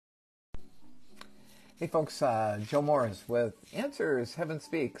Hey folks, Joe Morris with Answers Heaven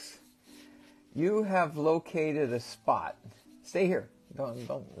Speaks. You have located a spot. Stay here.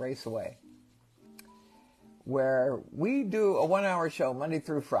 Don't race away. Where we do a 1-hour show Monday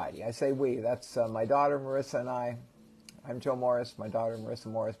through Friday. I say we. That's my daughter Marisa and I. I'm Joe Morris. My daughter Marisa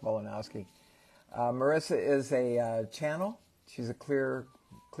Morris Bolanowski. Marisa is a channel. She's a clear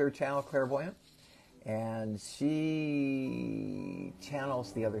channel clairvoyant. And she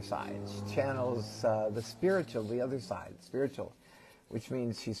channels the other side. She channels the spiritual, the other side, spiritual, which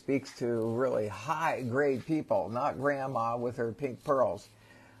means she speaks to really high-grade people, not grandma with her pink pearls.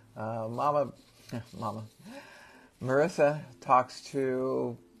 Mama, Marisa talks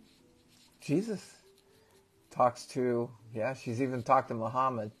to Jesus, she's even talked to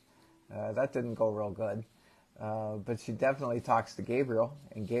Muhammad. That didn't go real good. But she definitely talks to Gabriel,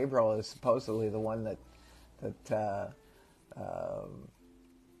 and Gabriel is supposedly the one that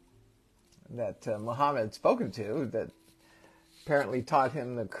Muhammad had spoken to, that apparently taught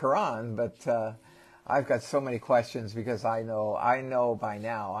him the Quran. But I've got so many questions because I know by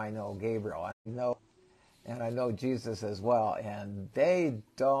now, I know Gabriel, I know Jesus as well, and they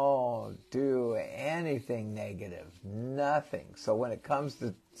don't do anything negative, nothing. So when it comes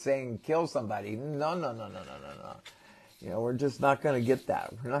to saying kill somebody, no. You know, we're just not going to get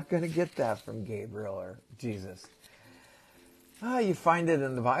that. We're not going to get that from Gabriel or Jesus. You find it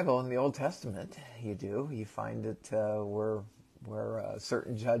in the Bible, in the Old Testament. You do. You find it where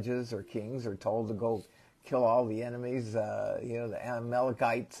certain judges or kings are told to go kill all the enemies, the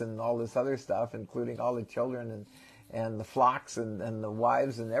Amalekites and all this other stuff, including all the children and the flocks and the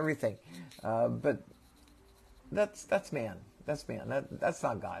wives and everything. But that's man. That's man. That's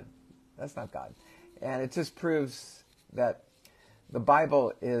not God. That's not God. And it just proves that the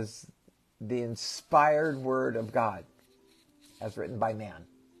Bible is the inspired word of God as written by man.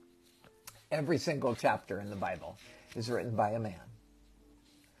 Every single chapter in the Bible is written by a man.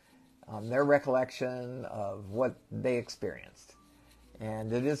 Their recollection of what they experienced.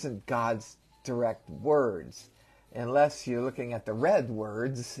 And it isn't God's direct words, unless you're looking at the red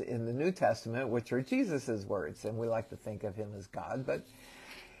words in the New Testament, which are Jesus' words. And we like to think of him as God, but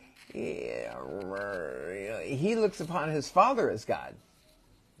he looks upon his Father as God.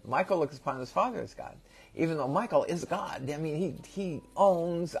 Michael looks upon his Father as God. Even though Michael is God, I mean, he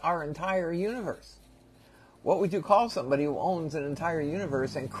owns our entire universe. What would you call somebody who owns an entire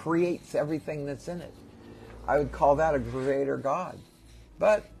universe and creates everything that's in it? I would call that a creator God.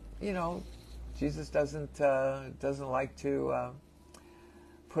 But, Jesus doesn't like to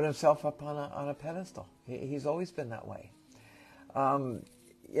put himself up on a pedestal. He's always been that way.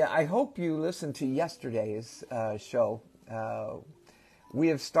 I hope you listened to yesterday's show. We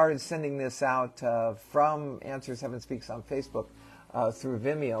have started sending this out from Answers Heaven Speaks on Facebook through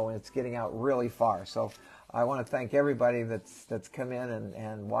Vimeo, and it's getting out really far. So I want to thank everybody that's come in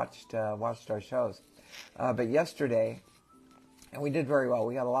and watched our shows. But yesterday, and we did very well.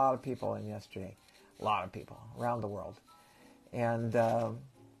 We got a lot of people in yesterday, a lot of people around the world. And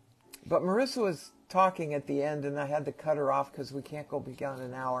but Marisa was talking at the end, and I had to cut her off because we can't go beyond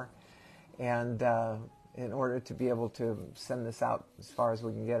an hour, and in order to be able to send this out as far as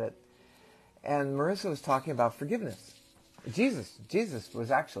we can get it. And Marisa was talking about forgiveness. Jesus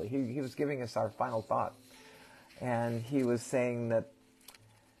was actually, he was giving us our final thought. And he was saying that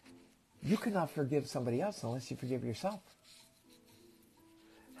you cannot forgive somebody else unless you forgive yourself.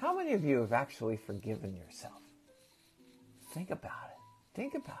 How many of you have actually forgiven yourself? Think about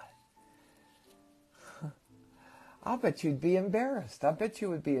it. I'll bet you'd be embarrassed. I bet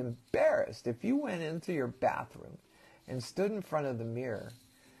you would be embarrassed if you went into your bathroom and stood in front of the mirror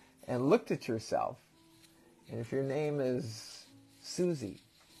and looked at yourself. And if your name is Susie,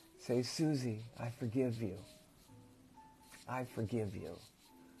 say, Susie, I forgive you. I forgive you.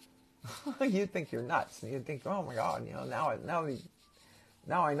 You think you're nuts. You think, oh my God,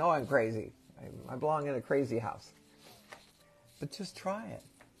 now I know I'm crazy. I belong in a crazy house. But just try it.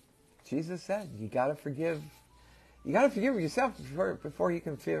 Jesus said, you got to forgive. You got to forgive yourself before you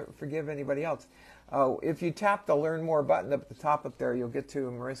can forgive anybody else. If you tap the Learn More button up at the top up there, you'll get to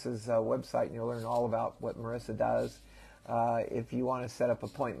Marisa's website, and you'll learn all about what Marisa does. If you want to set up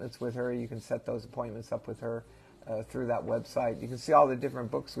appointments with her, you can set those appointments up with her through that website. You can see all the different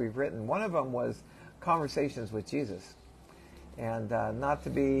books we've written. One of them was Conversations with Jesus. And not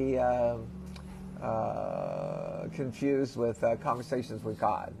to be confused with Conversations with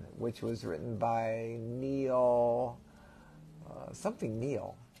God, which was written by Neil.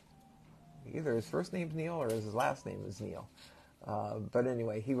 Either his first name's Neil or his last name is Neil. But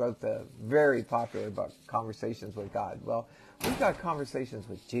anyway, he wrote the very popular book, Conversations with God. Well, we've got Conversations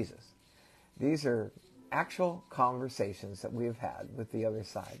with Jesus. These are actual conversations that we've had with the other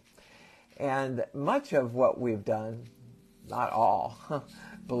side. And much of what we've done, not all,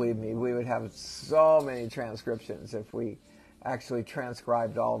 believe me, we would have so many transcriptions if we actually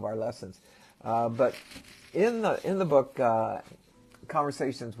transcribed all of our lessons. But in the book,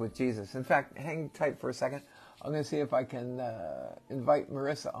 Conversations with Jesus, in fact, hang tight for a second. I'm going to see if I can invite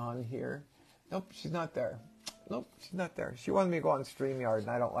Marisa on here. Nope, she's not there. Nope, she's not there. She wanted me to go on StreamYard, and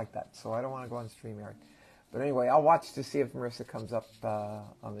I don't like that, so I don't want to go on StreamYard. But anyway, I'll watch to see if Marisa comes up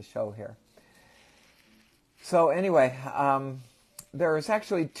on the show here. So anyway, there's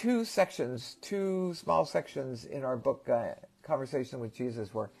actually two small sections in our book, Conversation with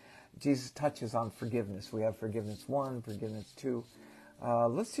Jesus, where Jesus touches on forgiveness. We have forgiveness 1, forgiveness 2.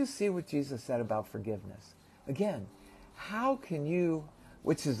 Let's just see what Jesus said about forgiveness. Again, how can you,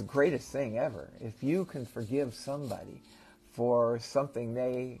 which is the greatest thing ever, if you can forgive somebody for something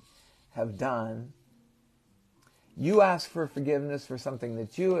they have done, you ask for forgiveness for something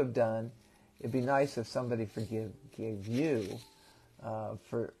that you have done. It'd be nice if somebody forgave you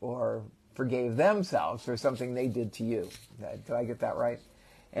or forgave themselves for something they did to you. Did I get that right?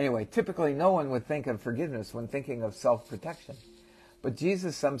 Anyway, typically no one would think of forgiveness when thinking of self-protection. But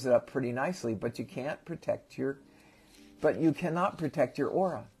Jesus sums it up pretty nicely. But you cannot protect your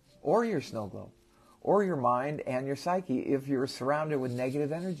aura or your snow globe or your mind and your psyche if you're surrounded with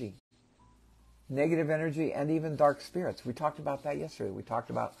negative energy. Negative energy and even dark spirits. We talked about that yesterday. We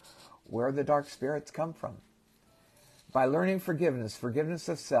talked about where the dark spirits come from. By learning forgiveness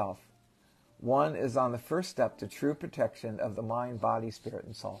of self, one is on the first step to true protection of the mind, body, spirit,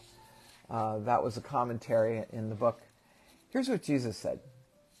 and soul. That was a commentary in the book. Here's what Jesus said.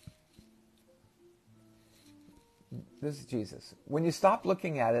 This is Jesus. When you stop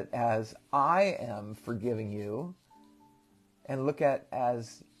looking at it as I am forgiving you and look at it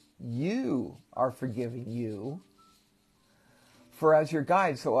as you are forgiving you, for as your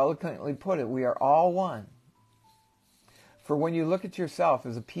guide so eloquently put it, we are all one. For when you look at yourself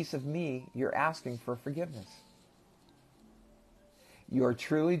as a piece of me, you're asking for forgiveness. You are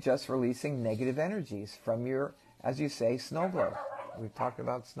truly just releasing negative energies from your, as you say, snow globe. We've talked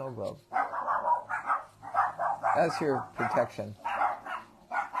about snow globe. As your protection.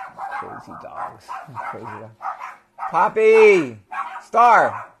 Crazy dogs. Crazy dogs. Poppy!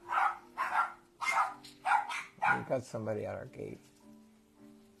 Star! We've got somebody at our gate.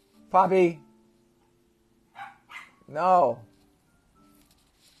 Poppy! No.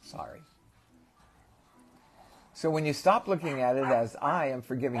 Sorry. So when you stop looking at it as I am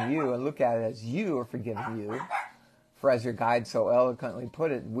forgiving you and look at it as you are forgiving you, for as your guide so eloquently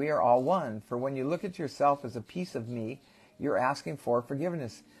put it, we are all one. For when you look at yourself as a piece of me, you're asking for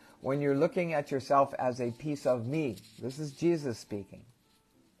forgiveness. When you're looking at yourself as a piece of me, this is Jesus speaking,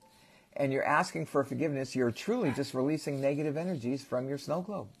 and you're asking for forgiveness, you're truly just releasing negative energies from your snow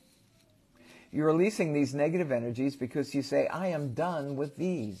globe. You're releasing these negative energies because you say, I am done with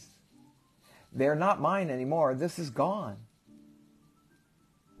these. They're not mine anymore. This is gone.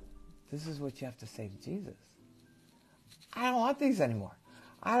 This is what you have to say to Jesus. I don't want these anymore.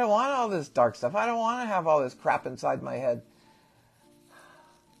 I don't want all this dark stuff. I don't want to have all this crap inside my head.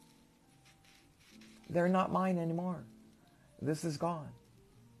 They're not mine anymore. This is gone.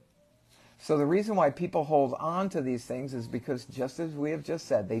 So the reason why people hold on to these things is because, just as we have just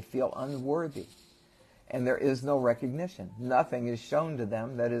said, they feel unworthy. And there is no recognition. Nothing is shown to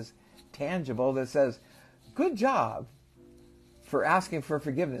them that is tangible that says, good job for asking for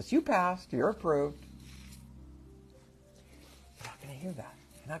forgiveness. You passed. You're approved. You're not going to hear that.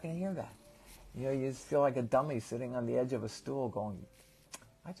 You're not going to hear that. You know, you just feel like a dummy sitting on the edge of a stool going,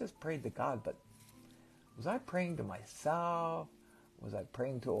 I just prayed to God, but was I praying to myself? Was I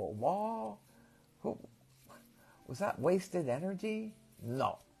praying to a wall? Was that wasted energy?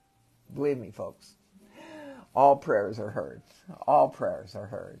 No. Believe me, folks. All prayers are heard. All prayers are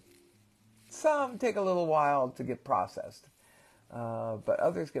heard. Some take a little while to get processed, but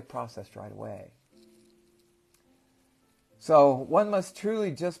others get processed right away. So one must truly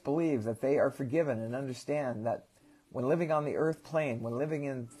just believe that they are forgiven and understand that when living on the earth plane, when living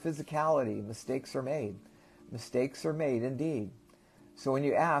in physicality, mistakes are made. Mistakes are made indeed. So when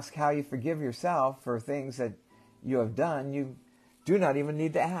you ask how you forgive yourself for things that you have done, you do not even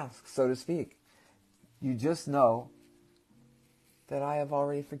need to ask, so to speak. You just know that I have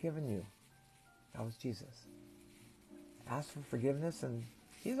already forgiven you. That was Jesus. Ask for forgiveness and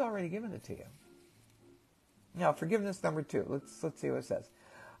he's already given it to you. Now, forgiveness number 2. Let's see what it says.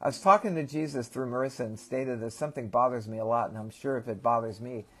 I was talking to Jesus through Marisa and stated that something bothers me a lot, and I'm sure if it bothers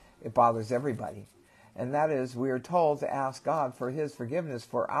me, it bothers everybody. And that is, we are told to ask God for his forgiveness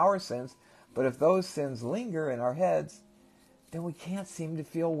for our sins, But if those sins linger in our heads, then we can't seem to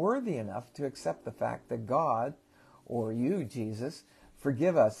feel worthy enough to accept the fact that God, or you, Jesus,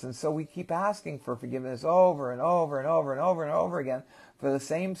 forgive us. And so we keep asking for forgiveness over and over and over and over and over again for the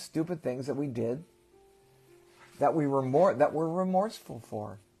same stupid things that we did that we're remorseful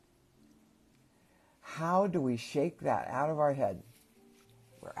for. How do we shake that out of our head?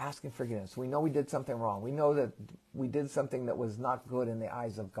 We're asking forgiveness. We know we did something wrong. We know that we did something that was not good in the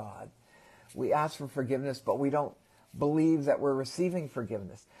eyes of God. We ask for forgiveness, but we don't believe that we're receiving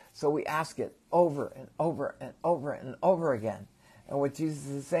forgiveness. So we ask it over and over and over and over again. And what Jesus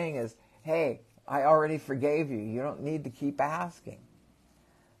is saying is, hey, I already forgave you. You don't need to keep asking.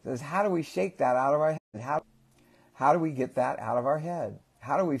 He says, how do we shake that out of our head? How do we get that out of our head?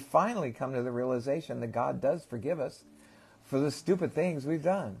 How do we finally come to the realization that God does forgive us for the stupid things we've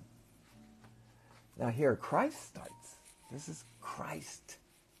done? Now here, Christ starts. This is Christ.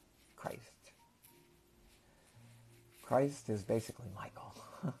 Christ is basically Michael.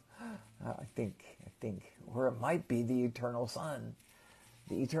 I think, or it might be the eternal Son.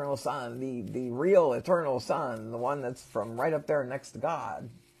 The eternal Son, the real eternal Son, the one that's from right up there next to God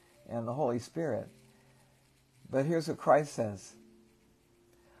and the Holy Spirit. But here's what Christ says.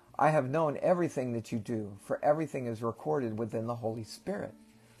 I have known everything that you do, for everything is recorded within the Holy Spirit,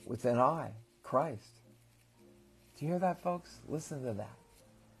 within I, Christ. Do you hear that, folks? Listen to that.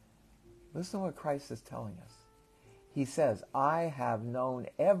 Listen to what Christ is telling us. He says, I have known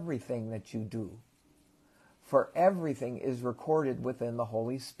everything that you do, for everything is recorded within the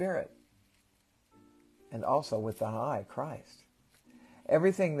Holy Spirit, and also within I, Christ.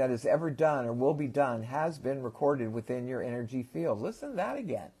 Everything that is ever done or will be done has been recorded within your energy field. Listen to that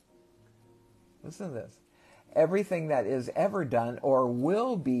again. Listen to this. Everything that is ever done or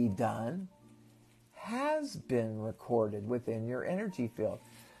will be done has been recorded within your energy field.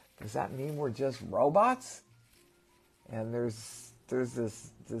 Does that mean we're just robots? And there's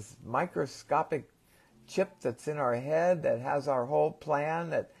this microscopic chip that's in our head that has our whole plan,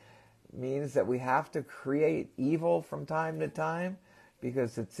 that means that we have to create evil from time to time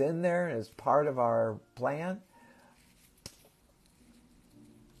because it's in there and is part of our plan?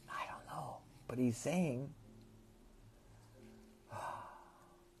 I don't know. But he's saying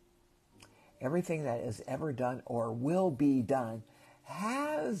everything that is ever done or will be done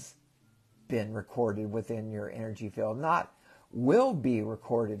has been recorded within your energy field, not will be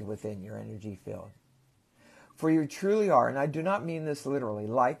recorded within your energy field. For you truly are, and I do not mean this literally,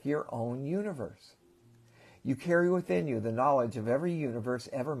 like your own universe. You carry within you the knowledge of every universe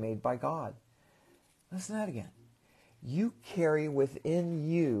ever made by God. Listen to that again. You carry within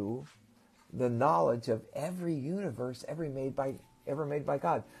you the knowledge of every universe ever made by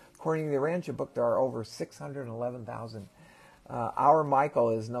God. According to the Rancher book, there are over 611,000. Our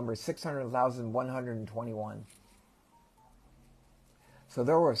Michael is number 611,121. So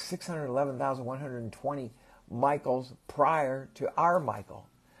there were 611,120 Michaels prior to our Michael.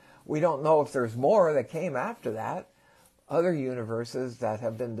 We don't know if there's more that came after that. Other universes that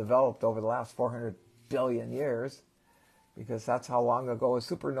have been developed over the last 400 billion years, because that's how long ago a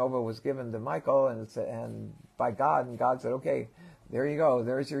supernova was given to Michael and by God, and God said, okay, there you go,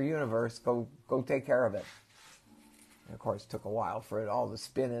 there's your universe, go take care of it. And of course, it took a while for it all to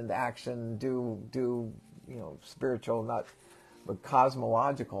spin into action, do spiritual, but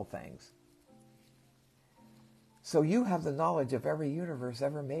cosmological things. So you have the knowledge of every universe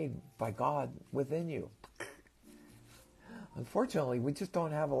ever made by God within you. Unfortunately, we just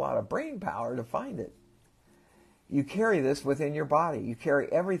don't have a lot of brain power to find it. You carry this within your body. You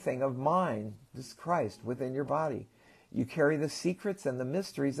carry everything of mine, this is Christ, within your body. You carry the secrets and the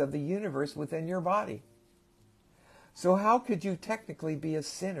mysteries of the universe within your body. So how could you technically be a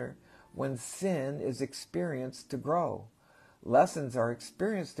sinner when sin is experienced to grow? Lessons are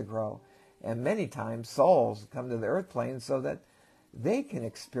experienced to grow. And many times souls come to the earth plane so that they can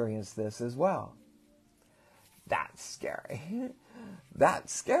experience this as well. That's scary.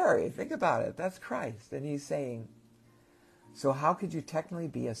 That's scary. Think about it. That's Christ. And he's saying, so how could you technically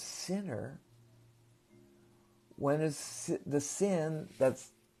be a sinner when the sin that's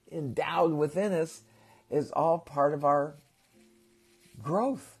endowed within us is all part of our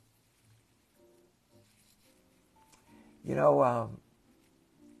growth?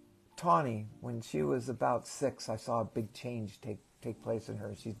 Tawny, when she was about 6, I saw a big change take place in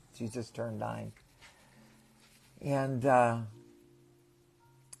her. She just turned 9. And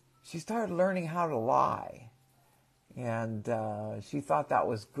she started learning how to lie. And she thought that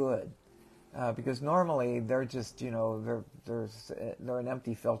was good. Because normally they're just, they're an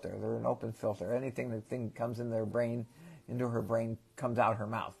empty filter. They're an open filter. Anything that comes in their brain, into her brain, comes out her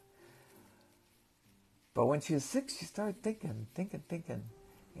mouth. But when she was 6, she started thinking.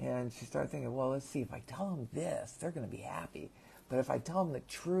 And she started thinking, well, let's see, if I tell them this, they're going to be happy. But if I tell them the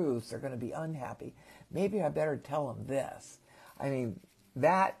truth, they're going to be unhappy. Maybe I better tell them this. I mean,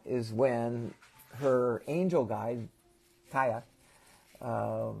 that is when her angel guide, Kaya,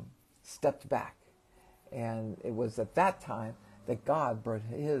 stepped back. And it was at that time that God brought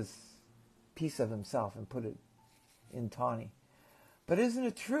his piece of himself and put it in Tawny. But isn't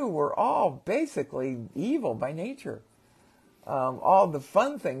it true? We're all basically evil by nature. All the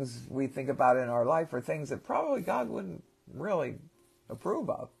fun things we think about in our life are things that probably God wouldn't really approve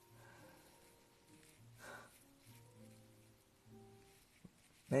of.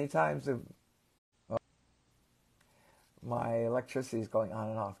 Many times my electricity is going on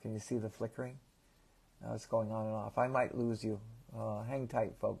and off. Can you see the flickering? It's going on and off. I might lose you. Hang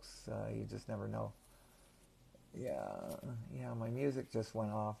tight, folks. You just never know. Yeah, my music just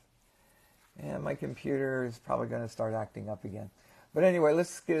went off. And my computer is probably going to start acting up again. But anyway,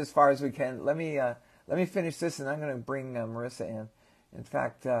 let's get as far as we can. Let me finish this, and I'm going to bring Marisa in. In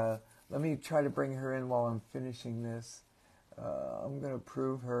fact, let me try to bring her in while I'm finishing this. I'm going to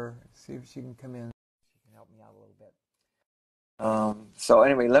approve her, see if she can come in. She can help me out a little bit. So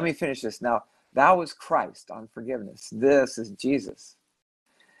anyway, let me finish this. Now, that was Christ on forgiveness. This is Jesus.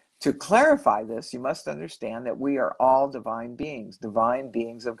 To clarify this, you must understand that we are all divine beings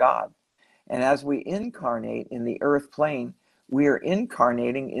of God. And as we incarnate in the earth plane, we are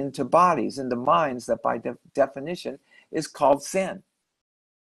incarnating into bodies, into minds that by definition is called sin.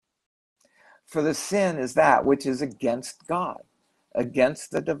 For the sin is that which is against God,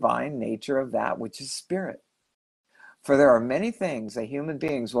 against the divine nature of that which is spirit. For there are many things that human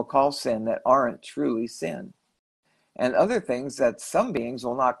beings will call sin that aren't truly sin, and other things that some beings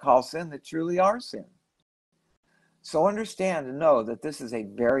will not call sin that truly are sin. So understand and know that this is a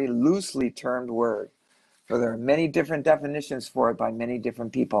very loosely termed word, for there are many different definitions for it by many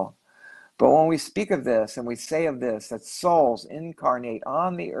different people. But when we speak of this and we say of this, that souls incarnate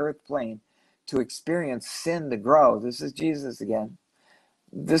on the earth plane to experience sin to grow, this is Jesus again.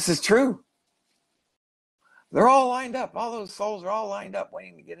 This is true. They're all lined up. All those souls are all lined up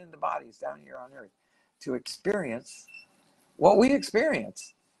waiting to get into bodies down here on earth to experience what we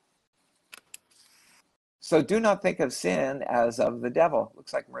experience. So do not think of sin as of the devil.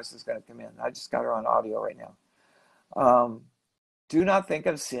 Looks like Marissa's going to come in. I just got her on audio right now. Do not think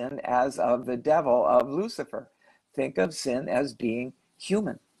of sin as of the devil, of Lucifer. Think of sin as being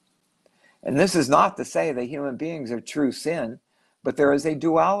human. And this is not to say that human beings are true sin, but there is a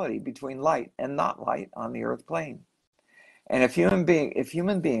duality between light and not light on the earth plane. And if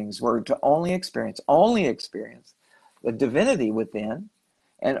human beings were to only experience the divinity within,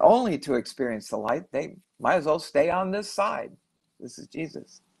 and only to experience the light, they might as well stay on this side. This is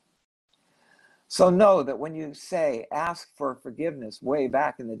Jesus. So know that when you say ask for forgiveness, way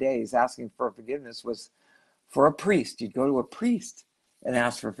back in the days, asking for forgiveness was for a priest. You'd go to a priest and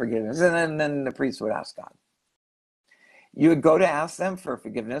ask for forgiveness, and then the priest would ask God. You would go to ask them for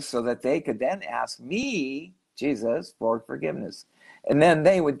forgiveness so that they could then ask me, Jesus, for forgiveness. And then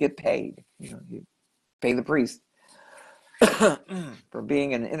they would get paid. You pay the priest for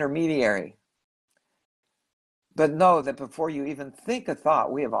being an intermediary. But know that before you even think a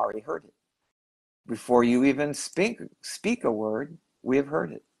thought, we have already heard it. Before you even speak a word, we have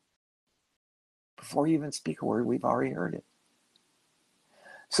heard it. Before you even speak a word, we've already heard it.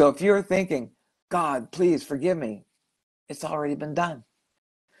 So if you're thinking, God, please forgive me, it's already been done.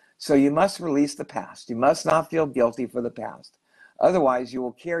 So you must release the past. You must not feel guilty for the past. Otherwise, you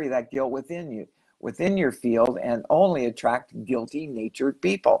will carry that guilt within you, within your field, and only attract guilty-natured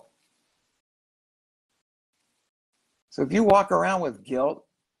people. So if you walk around with guilt,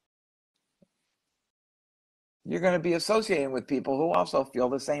 you're going to be associating with people who also feel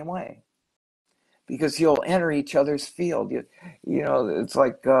the same way, because you'll enter each other's field. It's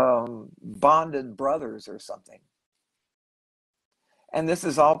like bonded brothers or something. And this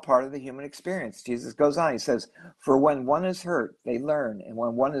is all part of the human experience. Jesus goes on, he says, for when one is hurt, they learn. And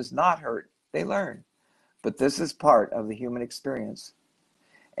when one is not hurt, they learn. But this is part of the human experience.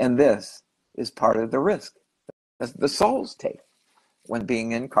 And this is part of the risk that the souls take when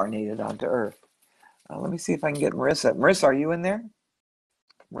being incarnated onto earth. Let me see if I can get Marisa. Marisa, are you in there?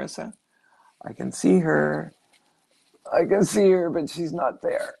 Marisa? I can see her. But she's not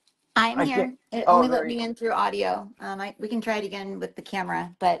there. I'm here. It only let me in through audio. We can try it again with the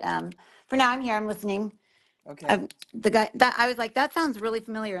camera, but for now I'm here. I'm listening. Okay. The guy that I was like, that sounds really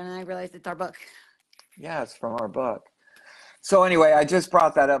familiar, and then I realized it's our book. Yeah, it's from our book. So anyway, I just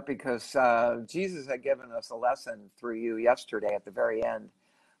brought that up because Jesus had given us a lesson through you yesterday at the very end,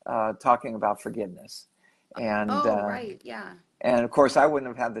 talking about forgiveness. And right, yeah. And of course, I wouldn't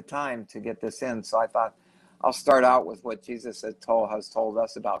have had the time to get this in. So I thought I'll start out with what Jesus has told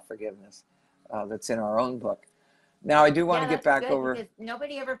us about forgiveness. That's in our own book. Now, I do want to get That's back good over. because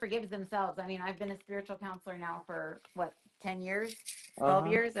nobody ever forgives themselves. I mean, I've been a spiritual counselor now for what, 10 years, 12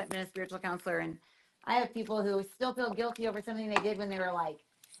 Uh-huh. years. I've been a spiritual counselor, and I have people who still feel guilty over something they did when they were like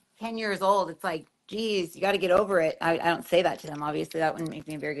 10 years old. It's like, geez, you got to get over it. I don't say that to them. Obviously, that wouldn't make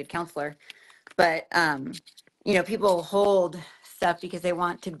me a very good counselor. But, people hold stuff because they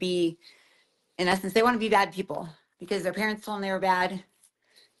want to be, in essence, they want to be bad people because their parents told them they were bad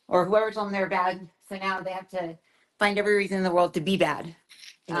or whoever told them they were bad. So now they have to find every reason in the world to be bad.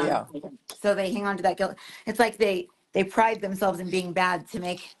 Yeah. So they hang on to that guilt. It's like they pride themselves in being bad to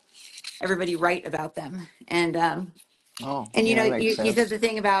make everybody right about them. And That makes you said sense. the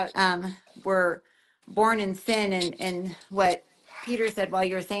thing about we're born in sin, and what Peter said while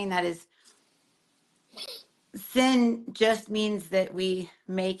you were saying that is sin just means that we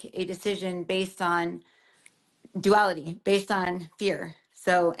make a decision based on duality, based on fear.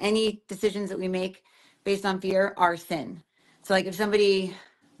 So any decisions that we make based on fear are sin. So like if somebody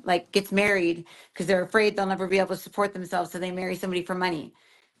like gets married because they're afraid they'll never be able to support themselves, so they marry somebody for money,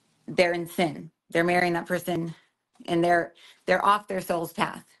 they're in sin. They're marrying that person and they're off their soul's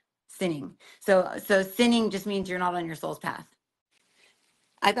path, sinning. So sinning just means you're not on your soul's path.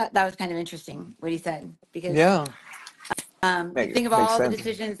 I thought that was kind of interesting what he said, because Yeah. think of Makes all the sense.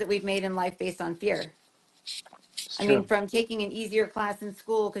 decisions that we've made in life based on fear. It's I mean, true. from taking an easier class in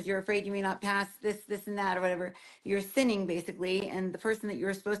school because you're afraid you may not pass this, and that, or whatever, you're sinning basically. And the person that you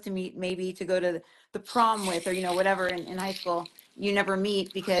were supposed to meet, maybe to go to the prom with, or, whatever in high school, you never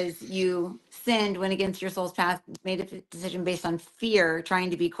meet because you sinned, went against your soul's path, made a decision based on fear, trying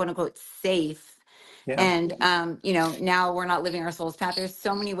to be quote unquote safe. Yeah. And, now we're not living our soul's path. There's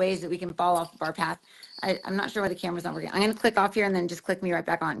so many ways that we can fall off of our path. I'm not sure why the camera's not working. I'm going to click off here and then just click me right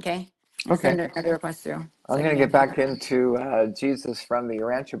back on. Okay. And Okay. send another request through. I'm So I going to can get get back into Jesus from the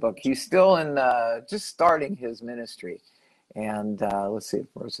Urantia book. He's still in just starting his ministry. And let's see if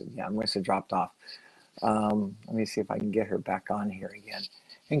Marissa dropped off. Let me see if I can get her back on here again.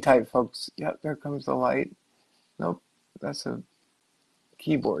 Hang tight, folks. Yep, there comes the light. Nope, that's a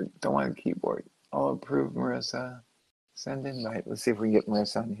keyboard. Don't want a keyboard. I'll approve Marissa. Send invite. Let's see if we can get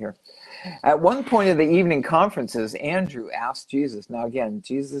Marissa on here. At one point of the evening conferences, Andrew asked Jesus. Now, again,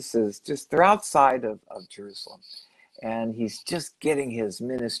 Jesus is they're outside of Jerusalem, and he's just getting his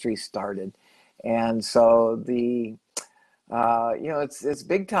ministry started. And so it's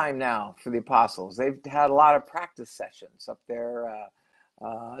big time now for the apostles. They've had a lot of practice sessions up there,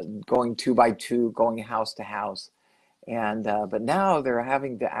 going 2 by 2, going house to house. But now they're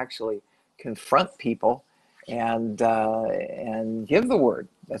having to actually confront people and give the word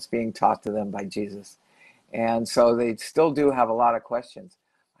that's being taught to them by Jesus. And so they still do have a lot of questions.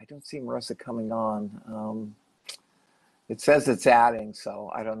 I don't see Marissa coming on. It says it's adding,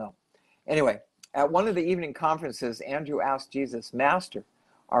 so I don't know. Anyway, at one of the evening conferences, Andrew asked Jesus, "Master,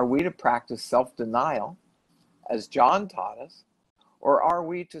 are we to practice self-denial, as John taught us, or are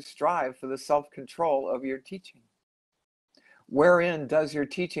we to strive for the self-control of your teaching? Wherein does your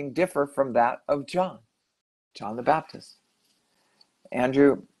teaching differ from that of John the Baptist?"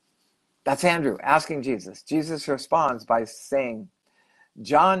 That's Andrew asking Jesus. Jesus responds by saying,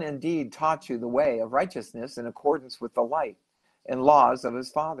 "John indeed taught you the way of righteousness in accordance with the light and laws of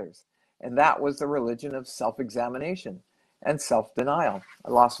his fathers. And that was the religion of self-examination and self-denial." I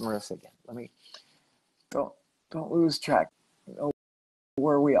lost Marissa again. Let me, don't lose track of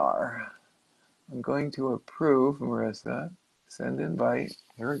where we are. I'm going to approve Marissa. Send invite.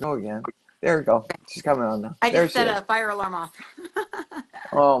 Here we go again. There we go. She's coming on now. I There just she set is. a fire alarm off.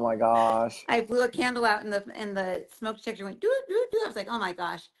 Oh my gosh. I blew a candle out and the smoke detector went doo doo doo. I was like, oh my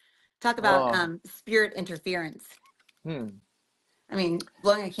gosh. Talk about Oh. spirit interference. I mean,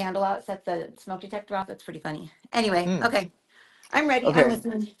 blowing a candle out set the smoke detector off. That's pretty funny. Anyway, okay. I'm ready. I'm Okay.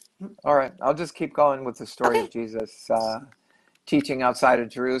 listening. All right. I'll just keep going with the story of Okay. Jesus teaching outside of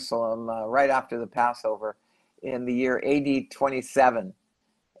Jerusalem right after the Passover in the year AD 27.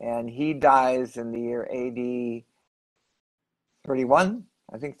 And he dies in the year AD 31.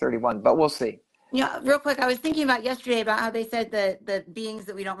 I think 31, but we'll see. Real quick, I was thinking about yesterday about how they said the beings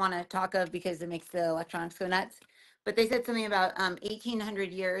that we don't want to talk of because it makes the electronics go nuts. But they said something about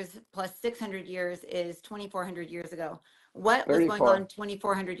 1,800 years plus 600 years is 2,400 years ago. What was going on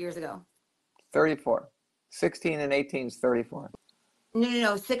 2,400 years ago? 34. 16 and 18 is 34.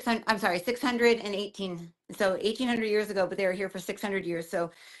 No, 600. I'm sorry, 618. So 1,800 years ago, but they were here for 600 years. So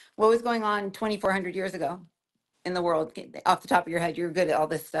what was going on 2,400 years ago in the world? Off the top of your head, you're good at all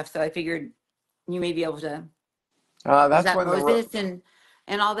this stuff. So I figured You may be able to. Was That's that when Moses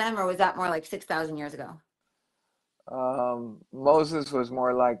and all them, or was that more like 6,000 years ago? Moses was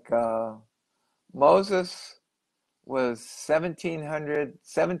more like Moses was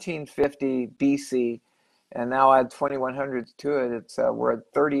 1750 BC, and now add 2100 to it. It's we're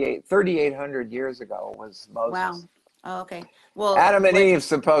at 3,800 years ago was Wow. Moses. Oh, okay. Well, Adam and what? Eve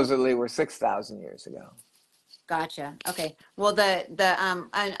supposedly were 6,000 years ago. Gotcha. Okay. Well,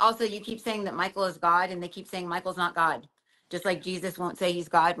 and also you keep saying that Michael is God, and they keep saying Michael's not God. Just like Jesus won't say he's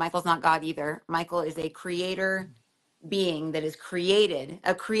God, Michael's not God either. Michael is a creator being that is created,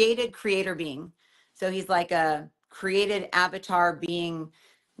 a created creator being. So he's like a created avatar being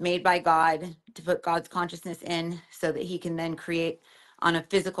made by God to put God's consciousness in so that he can then create on a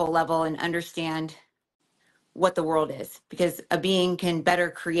physical level and understand what the world is, because a being can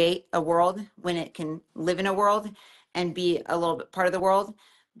better create a world when it can live in a world and be a little bit part of the world.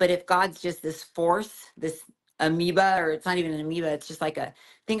 But if God's just this force, this amoeba, or it's not even an amoeba, it's just like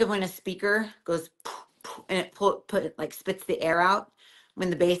think of when a speaker goes poof, poof, and it like spits the air out when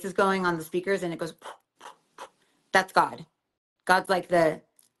the bass is going on the speakers, and it goes poof, poof, poof. That's God. God's like the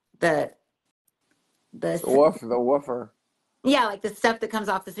The woofer. yeah, like the stuff that comes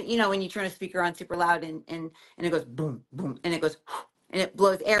off when you turn a speaker on super loud and it goes boom, boom, and it goes and it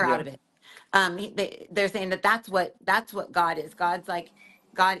blows air out Yeah. of it. They're saying that that's what God is. God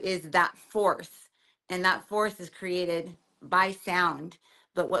is that force, and that force is created by sound.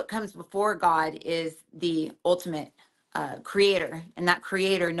 But what comes before God is the ultimate creator, and that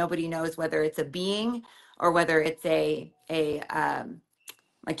creator, nobody knows whether it's a being or whether it's a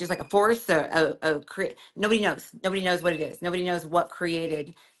like just like a force or nobody knows what it is. Nobody knows what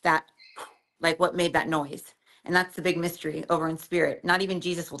created that, like what made that noise. And that's the big mystery over in spirit. Not even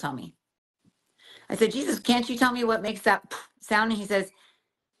Jesus will tell me. I said, Jesus, can't you tell me what makes that sound? And he says,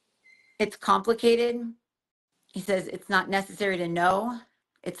 it's complicated. He says, it's not necessary to know.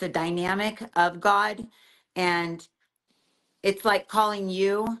 It's a dynamic of God. And it's like calling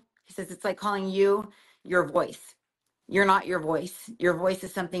you. He says, it's like calling you your voice. You're not your voice. Your voice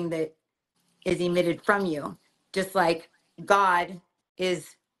is something that is emitted from you, just like God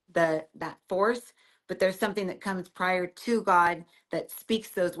is that force, but there's something that comes prior to God that speaks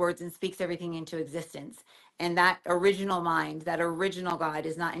those words and speaks everything into existence. And that original mind, that original God,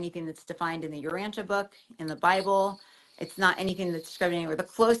 is not anything that's defined in the Urantia book, in the Bible. It's not anything that's described anywhere. The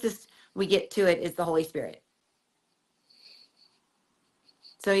closest we get to it is the Holy Spirit.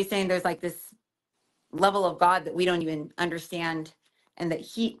 So he's saying there's like this level of God that we don't even understand, and that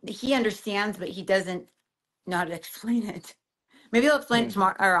he understands, but he doesn't know how to explain it. Maybe I'll explain it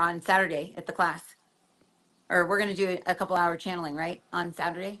tomorrow or on Saturday at the class. Or we're going to do a couple hour channeling, right? On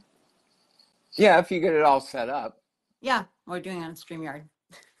Saturday? Yeah, if you get it all set up. Yeah, we're doing it on StreamYard.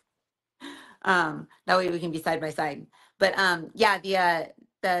 That way we can be side by side. But yeah,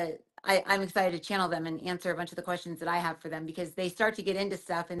 I'm excited to channel them and answer a bunch of the questions that I have for them, because they start to get into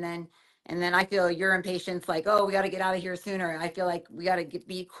stuff, and then I feel your impatience, like, oh, we got to get out of here sooner. I feel like we got to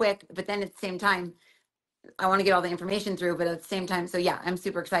be quick, but then at the same time, I want to get all the information through, but at the same time, so yeah, I'm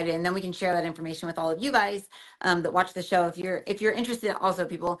super excited, and then we can share that information with all of you guys that watch the show. If you're interested, also,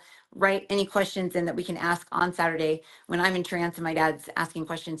 people, write any questions in that we can ask on Saturday when I'm in trance and my dad's asking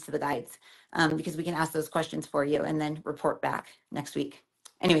questions to the guides, because we can ask those questions for you and then report back next week.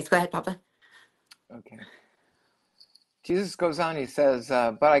 Anyways, go ahead, Papa. Okay. Jesus goes on, he says,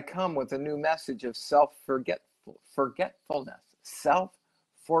 but I come with a new message of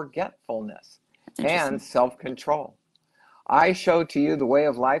self-forgetfulness, and self-control. I show to you the way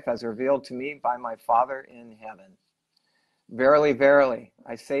of life as revealed to me by my Father in heaven. Verily, verily,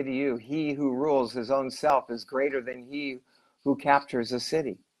 I say to you, he who rules his own self is greater than he who captures a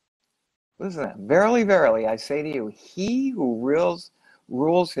city. Listen to that. Verily, verily, I say to you, he who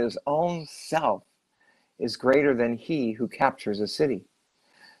rules his own self is greater than he who captures a city.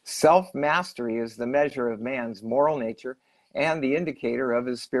 Self-mastery is the measure of man's moral nature and the indicator of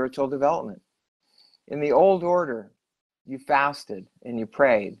his spiritual development. In the old order, you fasted and you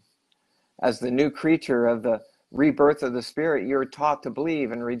prayed. As the new creature of the rebirth of the Spirit, you're taught to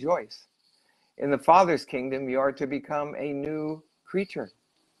believe and rejoice. In the Father's kingdom, you are to become a new creature.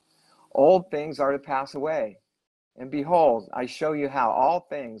 Old things are to pass away. And behold, I show you how all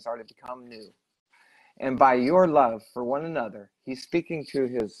things are to become new. And by your love for one another, he's speaking to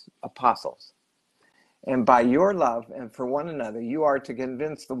his apostles. And by your love and for one another, you are to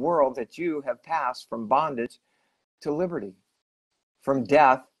convince the world that you have passed from bondage to liberty, from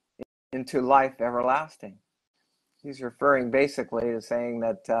death into life everlasting. He's referring basically to saying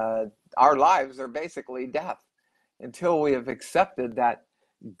that our lives are basically death until we have accepted that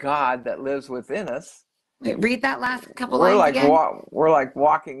God that lives within us, Wait, read that last couple lines again. we're like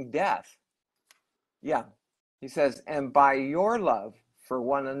walking death. Yeah. He says, and by your love for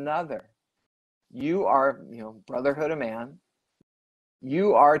one another, you are, brotherhood of man.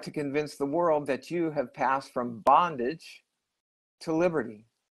 You are to convince the world that you have passed from bondage to liberty,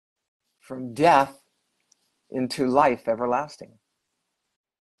 from death into life everlasting.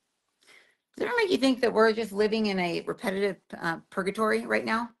 Does it ever make you think that we're just living in a repetitive purgatory right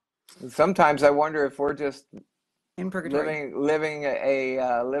now? And sometimes I wonder if we're just In purgatory. living a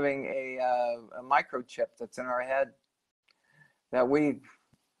microchip that's in our head,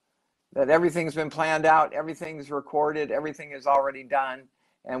 that everything's been planned out, everything's recorded, everything is already done,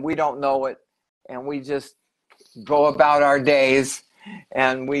 and we don't know it, and we just go about our days,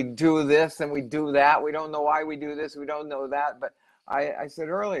 and we do this and we do that. We don't know why we do this, we don't know that, but I said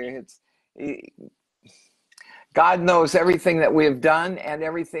earlier, God knows everything that we have done and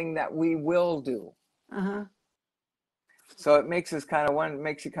everything that we will do. Uh-huh. So it makes you kind of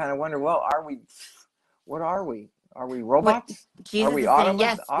wonder, well, what are we? Are we robots? Jesus Are we is saying,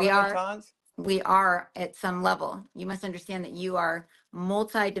 yes, we are. automatons? We are at some level. You must understand that you are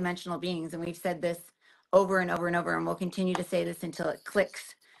multi-dimensional beings. And we've said this over and over and over, and we'll continue to say this until it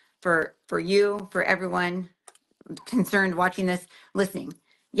clicks for you, for everyone concerned watching this, listening.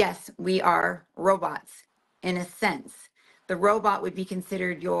 Yes, we are robots in a sense. The robot would be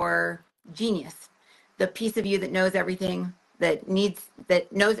considered your genius, the piece of you that knows everything, that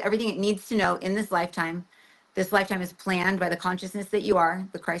knows everything it needs to know in this lifetime. This lifetime is planned by the consciousness that you are,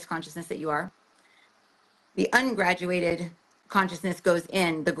 the Christ consciousness that you are. The ungraduated consciousness goes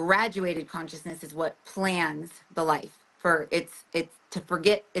in. The graduated consciousness is what plans the life for it's to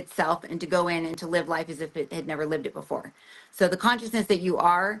forget itself and to go in and to live life as if it had never lived it before. So the consciousness that you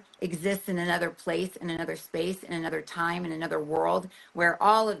are exists in another place, in another space, in another time, in another world, where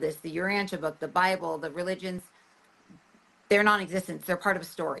all of this, the Urantia book, the Bible, the religions, they're non-existent. They're part of a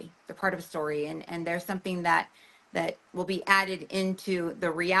story. They're part of a story, and there's something that will be added into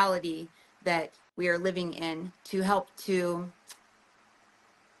the reality that we are living in to help to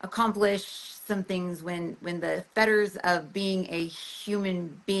accomplish some things when the fetters of being a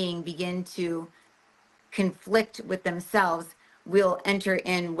human being begin to conflict with themselves. We'll enter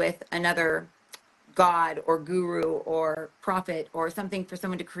in with another God or guru or prophet or something for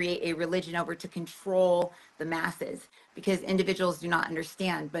someone to create a religion over to control the masses, because individuals do not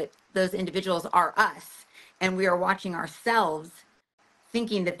understand, but those individuals are us, and we are watching ourselves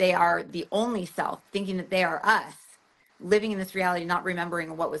thinking that they are the only self, thinking that they are us, living in this reality, not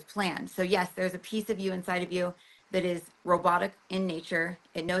remembering what was planned. So yes, there's a piece of you inside of you that is robotic in nature.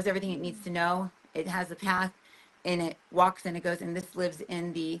 It knows everything it needs to know. It has a path, and it walks and it goes, and this lives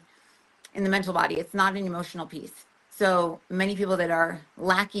in the mental body. It's not an emotional piece. So many people that are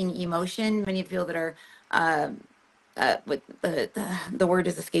lacking emotion, many people that are, what the word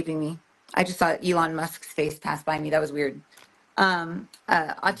is escaping me. I just saw Elon Musk's face pass by me. That was weird.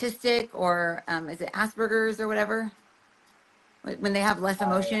 Autistic, or is it Asperger's or whatever? When they have less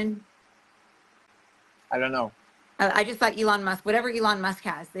emotion. I don't know. I just thought Elon Musk, whatever Elon Musk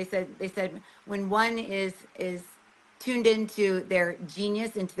has, they said when one is tuned into their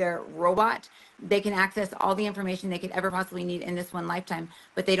genius, into their robot, they can access all the information they could ever possibly need in this one lifetime,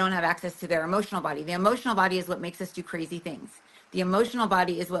 but they don't have access to their emotional body. The emotional body is what makes us do crazy things. The emotional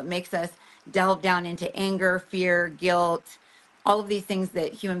body is what makes us delve down into anger, fear, guilt, all of these things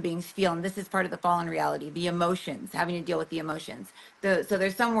that human beings feel. And this is part of the fallen reality, the emotions, having to deal with the emotions. So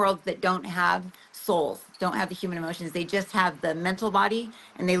there's some worlds that don't have souls, don't have the human emotions. They just have the mental body,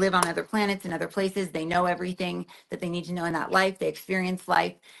 and they live on other planets and other places. They know everything that they need to know in that life. They experience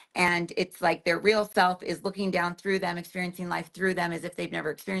life. And it's like their real self is looking down through them, experiencing life through them as if they've never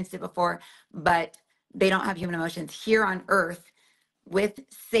experienced it before. But they don't have human emotions. Here on Earth, with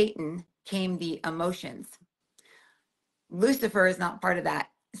Satan came the emotions. Lucifer is not part of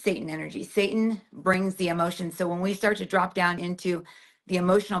that Satan energy. Satan brings the emotions. So when we start to drop down into the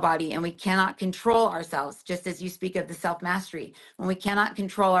emotional body and we cannot control ourselves, just as you speak of the self-mastery, when we cannot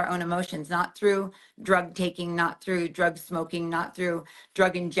control our own emotions, not through drug taking, not through drug smoking, not through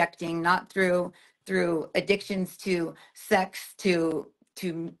drug injecting, not through addictions to sex, to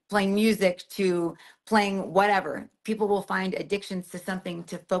playing music, to playing whatever. People will find addictions to something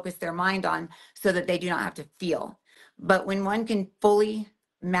to focus their mind on so that they do not have to feel. But when one can fully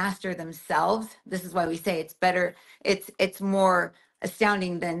master themselves, this is why we say it's better, it's more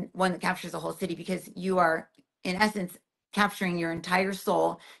astounding than one that captures a whole city, because you are, in essence, capturing your entire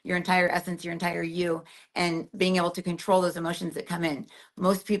soul, your entire essence, your entire you, and being able to control those emotions that come in.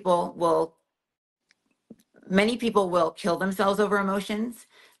 Many people will kill themselves over emotions.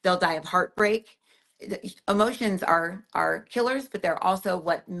 They'll die of heartbreak. Emotions are killers, but they're also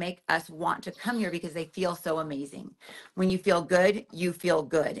what make us want to come here because they feel so amazing. When you feel good, you feel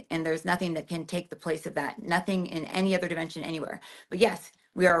good. And there's nothing that can take the place of that. Nothing in any other dimension anywhere. But yes,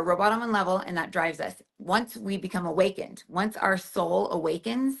 we are a robot on one level, and that drives us. Once we become awakened, once our soul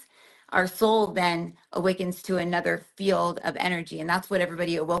awakens, our soul then awakens to another field of energy. And that's what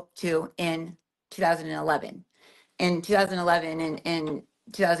everybody awoke to in 2011. In 2011 and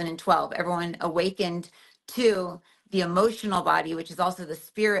 2012, everyone awakened to the emotional body, which is also the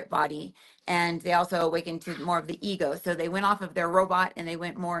spirit body. And they also awakened to more of the ego. So they went off of their robot and they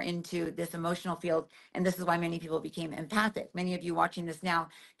went more into this emotional field. And this is why many people became empathic. Many of you watching this now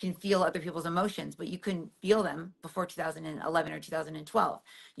can feel other people's emotions, but you couldn't feel them before 2011 or 2012.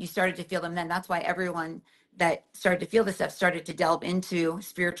 You started to feel them then. That's why everyone that started to feel this stuff started to delve into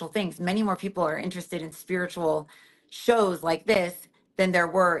spiritual things. Many more people are interested in spiritual shows like this than there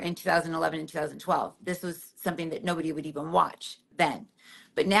were in 2011 and 2012. This was something that nobody would even watch then.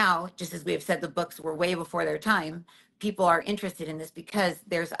 But now, just as we have said, the books were way before their time. People are interested in this because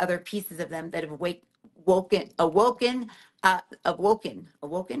there's other pieces of them that have awoken. That's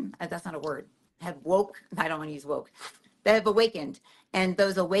not a word. Have woke. I don't want to use woke. That have awakened. And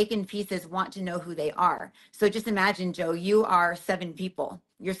those awakened pieces want to know who they are. So just imagine, Joe, you are 7 people.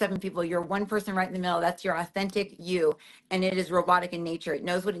 You're 7 people. You're one person right in the middle. That's your authentic you. And it is robotic in nature. It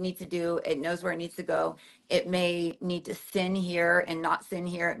knows what it needs to do. It knows where it needs to go. It may need to sin here and not sin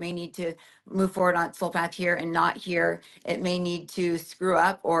here. It may need to move forward on its soul path here and not here. It may need to screw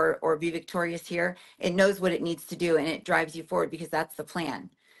up or be victorious here. It knows what it needs to do, and it drives you forward because that's the plan.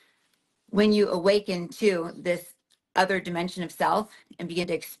 When you awaken to this other dimension of self and begin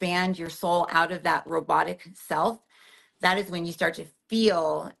to expand your soul out of that robotic self, that is when you start to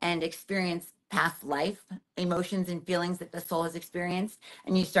feel and experience past life emotions and feelings that the soul has experienced.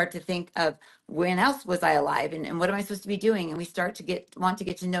 And you start to think of, when else was I alive, and what am I supposed to be doing? And we start to want to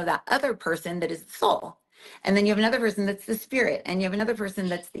get to know that other person that is the soul. And then you have another person that's the spirit, and you have another person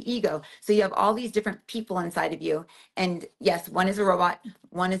that's the ego. So you have all these different people inside of you. And yes, one is a robot,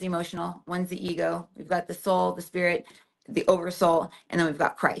 one is emotional, one's the ego. We've got the soul, the spirit, the oversoul, and then we've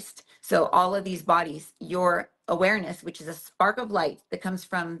got Christ. So all of these bodies, your awareness, which is a spark of light that comes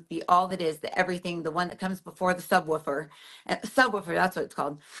from the all that is, the everything, the one that comes before the subwoofer. Subwoofer, that's what it's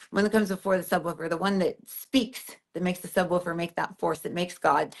called. One that comes before the subwoofer, the one that speaks, that makes the subwoofer make that force, that makes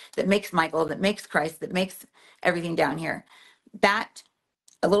God, that makes Michael, that makes Christ, that makes everything down here. That,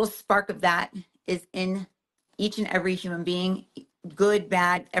 a little spark of that is in each and every human being, good,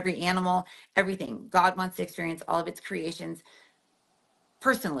 bad, every animal, everything. God wants to experience all of its creations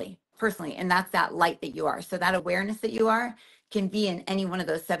personally. And that's that light that you are. So that awareness that you are can be in any one of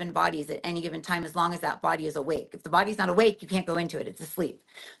those 7 bodies at any given time, as long as that body is awake. If the body's not awake, you can't go into it. It's asleep.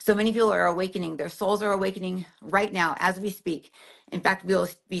 So many people are awakening. Their souls are awakening right now as we speak. In fact, we'll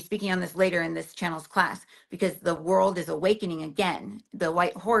be speaking on this later in this channel's class, because the world is awakening again. The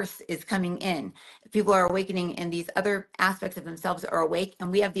white horse is coming in. People are awakening, and these other aspects of themselves are awake.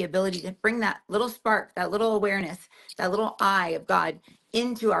 And we have the ability to bring that little spark, that little awareness, that little eye of God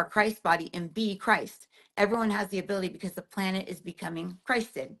into our Christ body and be Christ. Everyone has the ability, because the planet is becoming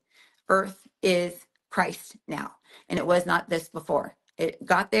Christed. Earth is Christ now, and it was not this before. It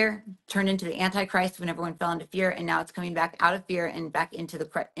got there, turned into the Antichrist when everyone fell into fear, and now it's coming back out of fear and back into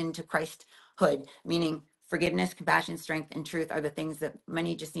Christhood, meaning forgiveness, compassion, strength, and truth are the things that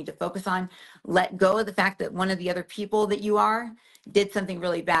many just need to focus on. Let go of the fact that one of the other people that you are did something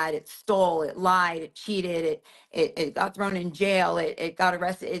really bad. It stole, it lied, it cheated, it got thrown in jail, it got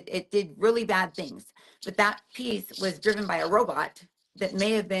arrested, it did really bad things. But that piece was driven by a robot that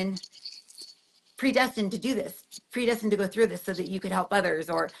may have been predestined to do this, predestined to go through this so that you could help others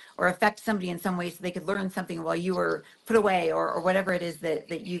or affect somebody in some way so they could learn something while you were put away, or whatever it is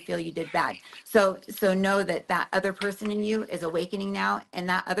that you feel you did bad. So know that that other person in you is awakening now, and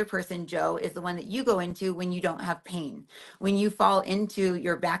that other person, Joe, is the one that you go into when you don't have pain. When you fall into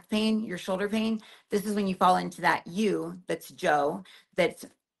your back pain, your shoulder pain, this is when you fall into that you that's Joe, that's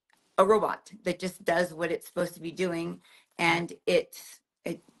a robot that just does what it's supposed to be doing, and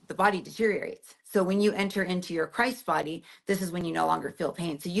the body deteriorates. So when you enter into your Christ body, this is when you no longer feel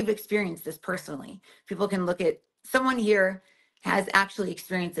pain. So you've experienced this personally. People can look at, someone here has actually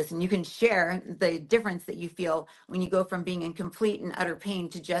experienced this, and you can share the difference that you feel when you go from being in complete and utter pain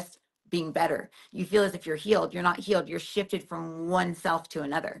to just being better. You feel as if you're healed. You're not healed. You're shifted from one self to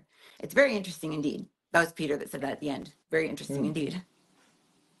another. It's very interesting indeed. That was Peter that said that at the end. Very interesting indeed.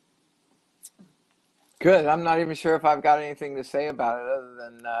 Good. I'm not even sure if I've got anything to say about it other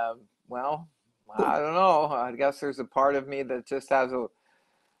than, well, I don't know. I guess there's a part of me that just has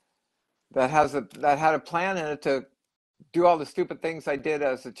that had a plan in it to do all the stupid things I did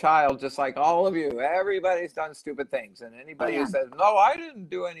as a child, just like all of you. Everybody's done stupid things. And Oh anybody who yeah. says, no, I didn't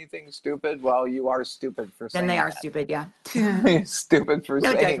do anything stupid, well, you are stupid for Then they saying are that. stupid. Yeah. You're stupid for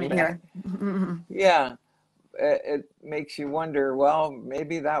No saying judgment that. here. Mhm. Yeah. It makes you wonder, well,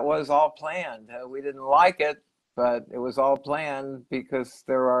 maybe that was all planned. We didn't like it, but it was all planned because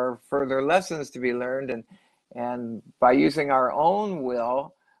there are further lessons to be learned. And by using our own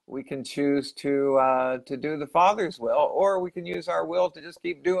will, we can choose to do the Father's will, or we can use our will to just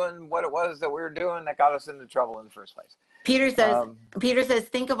keep doing what it was that we were doing that got us into trouble in the first place. Peter says, Um, Peter says,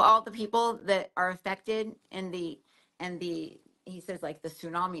 think of all the people that are affected in the he says like the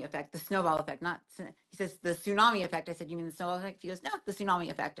tsunami effect, the snowball effect, not he says the tsunami effect. I said, you mean the snowball effect? He goes, no, the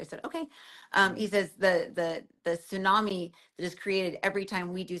tsunami effect. I said, okay. He says the tsunami that is created every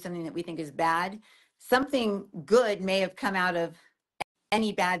time we do something that we think is bad, something good may have come out of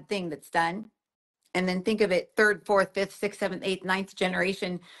any bad thing that's done. And then think of it third, fourth, fifth, sixth, seventh, eighth, ninth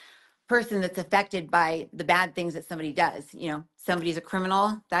generation person that's affected by the bad things that somebody does. You know, somebody's a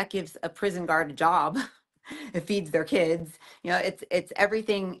criminal, that gives a prison guard a job. It feeds their kids. You know, it's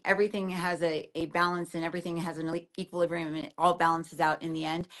everything has a balance, and everything has an equilibrium, and it all balances out in the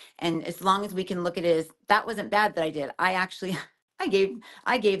end. And as long as we can look at it as, that wasn't bad that I did, I actually I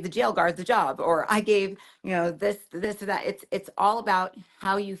gave the jail guards a job, or I gave, you know, this or that. It's all about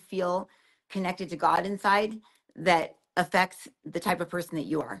how you feel connected to God inside, that affects the type of person that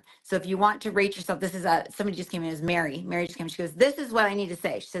you are. So if you want to rate yourself, this is somebody just came in as Mary. Mary just came in. She goes, this is what I need to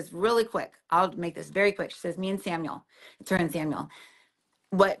say. She says, really quick. I'll make this very quick. She says, me and Samuel. It's her and Samuel.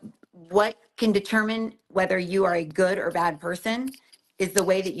 What can determine whether you are a good or bad person is the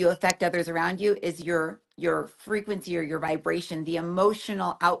way that you affect others around you, is your frequency or your vibration, the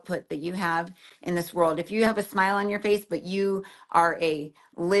emotional output that you have in this world. If you have a smile on your face, but you are a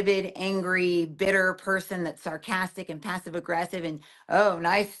livid, angry, bitter person that's sarcastic and passive aggressive, and oh,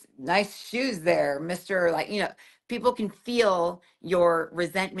 nice shoes there, Mr. Like, you know, people can feel your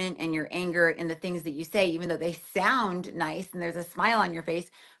resentment and your anger in the things that you say, even though they sound nice and there's a smile on your face.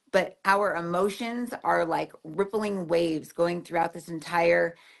 But our emotions are like rippling waves going throughout this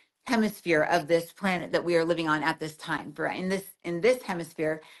entire hemisphere of this planet that we are living on at this time. For in this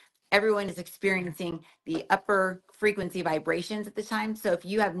hemisphere, everyone is experiencing the upper frequency vibrations at the time. So if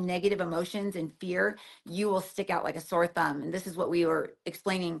you have negative emotions and fear, you will stick out like a sore thumb. And this is what we were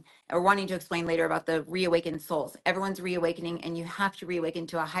explaining or wanting to explain later about the reawakened souls. Everyone's reawakening, and you have to reawaken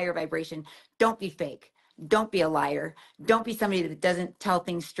to a higher vibration. Don't be fake. Don't be a liar. Don't be somebody that doesn't tell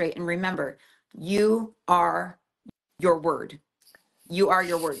things straight. And remember, you are your word. You are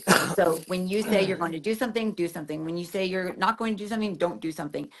your word. So when you say you're going to do something, do something. When you say you're not going to do something, don't do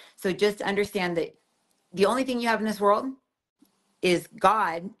something. So just understand that the only thing you have in this world is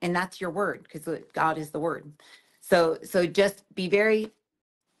God, and that's your word, because God is the word. So just be very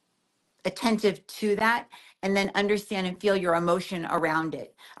attentive to that, and then understand and feel your emotion around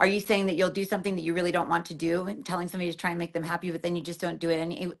it. Are you saying that you'll do something that you really don't want to do and telling somebody to try and make them happy, but then you just don't do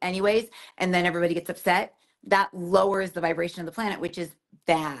it anyways, and then everybody gets upset? That lowers the vibration of the planet, which is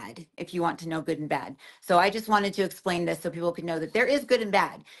bad if you want to know good and bad. So I just wanted to explain this so people can know that there is good and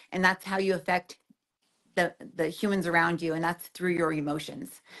bad, and that's how you affect the humans around you, and that's through your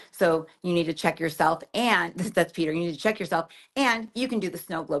emotions. So you need to check yourself, and that's Peter, you need to check yourself, and you can do the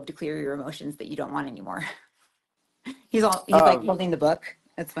snow globe to clear your emotions that you don't want anymore. He's like um, holding the book.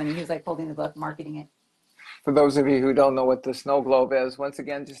 That's funny. He was like holding the book, marketing it. for those of you who don't know what the snow globe is, once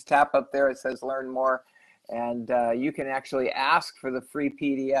again, just tap up there. It says learn more. And you can actually ask for the free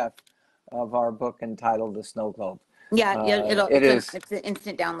PDF of our book entitled The Snow Globe. Yeah, It is, it's an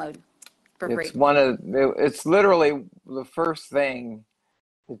instant download for free. it's literally the first thing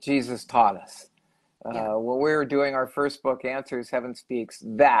that Jesus taught us. Yeah, When we were doing our first book, Answers, Heaven Speaks,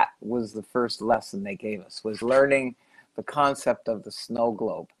 that was the first lesson they gave us, was learning the concept of the snow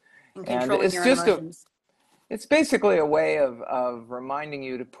globe. and And controlling your own emotions. it's basically a way of reminding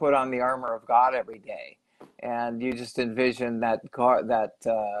you to put on the armor of God every day. And you just envision that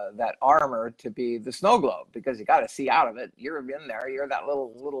armor to be the snow globe, because you got to see out of it. You're in there. You're that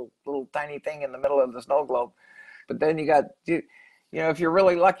little tiny thing in the middle of the snow globe. But then you know, if you're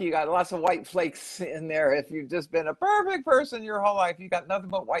really lucky, you got lots of white flakes in there. If you've just been a perfect person your whole life, you got nothing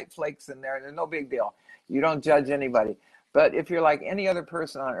but white flakes in there, and there's no big deal. You don't judge anybody. But if you're like any other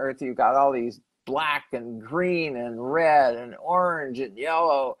person on earth, you've got all these black and green and red and orange and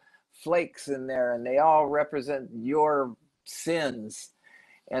yellow flakes in there, and they all represent your sins.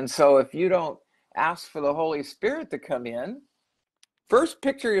 And so if you don't ask for the Holy Spirit to come in, first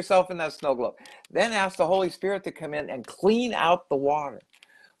picture yourself in that snow globe, then ask the Holy Spirit to come in and clean out the water.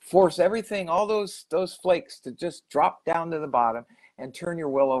 force everything, all those flakes to just drop down to the bottom and turn your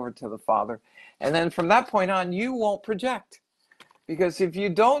will over to the Father. And then from that point on, you won't project. Because if you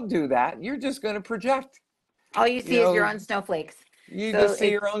don't do that, you're just going to project. All you see is your own snowflakes. You So just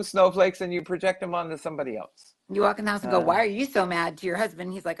see your own snowflakes and you project them onto somebody else. you walk in the house and go, why are you so mad to your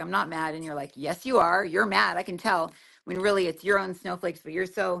husband? He's like, I'm not mad. And you're like, yes, you are. You're mad. I can tell. When really it's your own snowflakes, but you're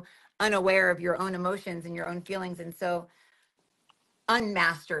so unaware of your own emotions and your own feelings. And so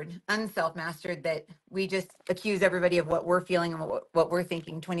unmastered, unself-mastered, that we just accuse everybody of what we're feeling and what we're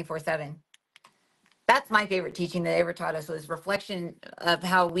thinking 24/7. That's my favorite teaching that they ever taught us, was reflection of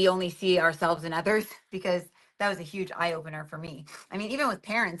how we only see ourselves and others, because that was a huge eye opener for me. I mean, even with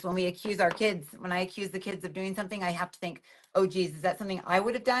parents, when we accuse our kids, when I accuse the kids of doing something, I have to think, oh, geez, is that something I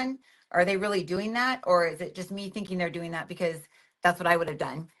would have done? Are they really doing that? Or is it just me thinking they're doing that because that's what I would have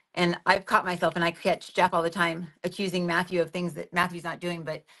done? And I've caught myself, and I catch Jeff all the time accusing Matthew of things that Matthew's not doing,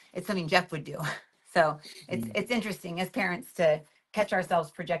 but it's something Jeff would do. So it's interesting as parents to catch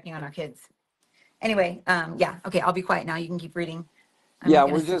ourselves projecting on our kids. Anyway, yeah, okay, I'll be quiet now. You can keep reading. I'm Yeah,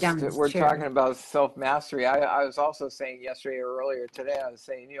 gonna sit down in this we're chair. talking about self-mastery. I was also saying yesterday or earlier today, I was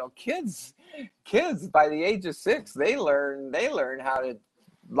saying, kids by the age of 6, they learn how to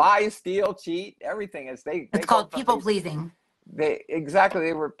lie, steal, cheat, everything. As they It's go called from people pleasing. they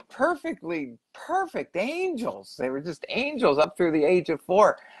were perfect angels. They were just angels up through the age of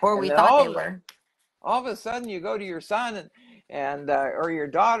 4. Or And we then thought they were. all of a sudden you go to your son and or your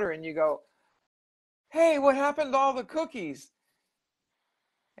daughter and you go, hey, what happened to all the cookies?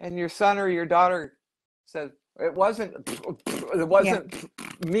 And your son or your daughter says, it wasn't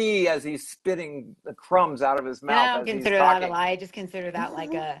me, as he's spitting the crumbs out of his And I mouth don't as he's consider that a talking. lie. I just consider that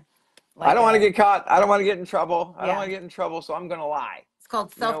I don't want to get caught. I don't want to get in trouble. I don't yeah. want to get in trouble, so I'm going to lie. It's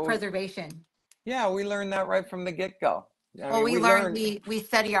called self-preservation. Yeah, we learned that right from the get-go. Well, we learn, we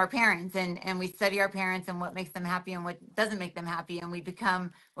study our parents, and we study our parents and what makes them happy and what doesn't make them happy, and we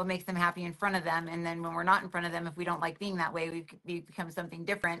become what makes them happy in front of them. And then when we're not in front of them, if we don't like being that way, we become something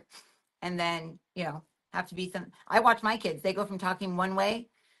different. And then, have to be I watch my kids. They go from talking one way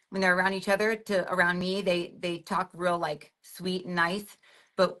when they're around each other to around me. They talk real like sweet and nice.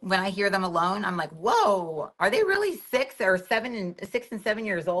 But when I hear them alone, I'm like, whoa, are they really 6 and 7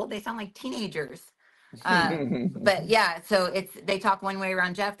 years old? They sound like teenagers. But yeah, so they talk one way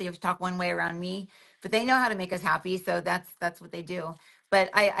around Jeff, they talk one way around me, but they know how to make us happy. So that's what they do. But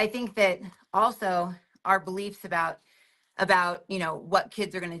I think that also our beliefs about what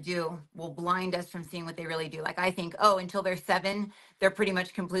kids are going to do will blind us from seeing what they really do. Like, I think, oh, until they're 7, they're pretty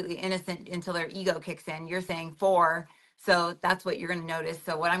much completely innocent until their ego kicks in. You're saying 4, so that's what you're going to notice.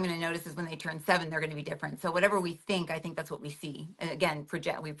 So what I'm going to notice is when they turn 7, they're going to be different. So whatever we think, I think that's what we see. And again,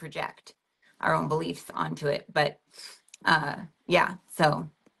 we project our own beliefs onto it. But yeah, so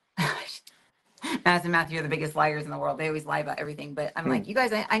Matt and Matthew are the biggest liars in the world. They always lie about everything. But I'm like, you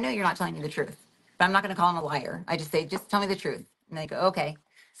guys, I know you're not telling me the truth, but I'm not going to call them a liar. I just say, just tell me the truth. And they go, okay.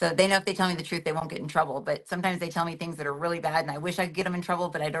 So they know if they tell me the truth, they won't get in trouble. But sometimes they tell me things that are really bad, and I wish I could get them in trouble,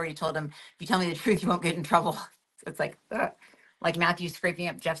 but I'd already told them, if you tell me the truth, you won't get in trouble. So it's like Matthew scraping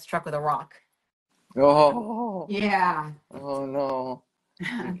up Jeff's truck with a rock. Oh. Yeah. Oh no.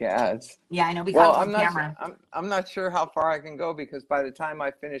 Yes. Yeah, I know. We Well, caught you on camera. I'm not sure how far I can go, because by the time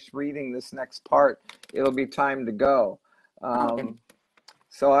I finish reading this next part, it'll be time to go.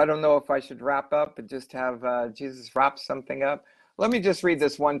 So I don't know if I should wrap up and just have Jesus wrap something up. Let me just read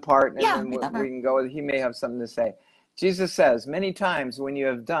this one part, and then we can go. He may have something to say. Jesus says, many times when you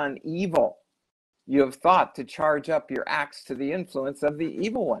have done evil, you have thought to charge up your acts to the influence of the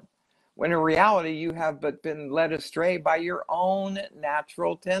evil one, when in reality you have but been led astray by your own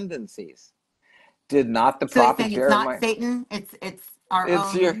natural tendencies. Did not the prophet It's Jeremiah? not Satan. It's our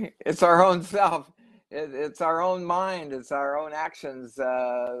own. It's our own self. It's our own mind. It's our own actions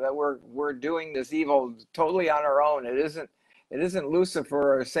that we're doing this evil totally on our own. It isn't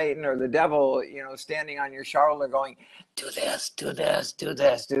Lucifer or Satan or the devil, standing on your shoulder going, do this, do this, do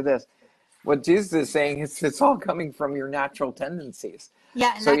this, do this. What Jesus is saying is it's all coming from your natural tendencies.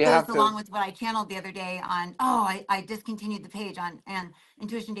 Yeah, and so that goes along with what I channeled the other day on, I discontinued the page on and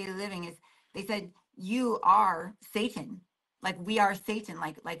Intuition Daily Living. Is they said, you are Satan. Like, we are Satan.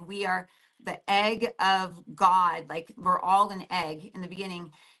 Like we are the egg of God. Like, we're all an egg in the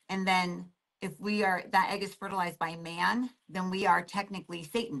beginning. And then if that egg is fertilized by man, then we are technically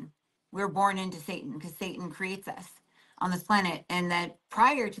Satan. We're born into Satan because Satan creates us on this planet. And then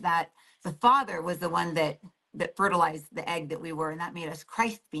prior to that, the Father was the one that fertilized the egg that we were, and that made us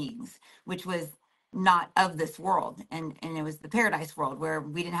Christ beings, which was not of this world. And it was the paradise world where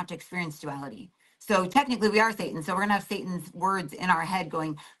we didn't have to experience duality. So technically we are Satan. So we're going to have Satan's words in our head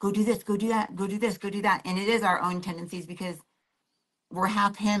going, go do this, go do that, go do this, go do that. And it is our own tendencies because we're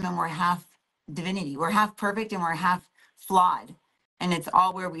half him and we're half divinity. We're half perfect and we're half flawed. And it's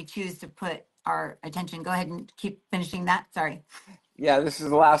all where we choose to put our attention. Go ahead and keep finishing that. Sorry. Yeah, this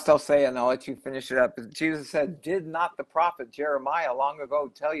is the last I'll say, and I'll let you finish it up. Jesus said, did not the prophet Jeremiah long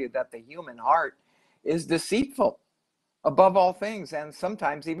ago tell you that the human heart is deceitful above all things and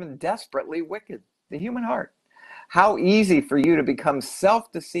sometimes even desperately wicked? The human heart. How easy for you to become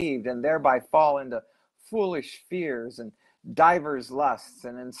self-deceived and thereby fall into foolish fears and divers lusts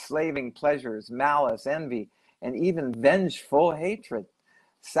and enslaving pleasures, malice, envy, and even vengeful hatred.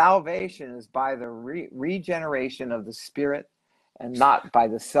 Salvation is by the regeneration of the spirit and not by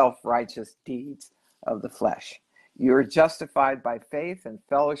the self-righteous deeds of the flesh. You are justified by faith and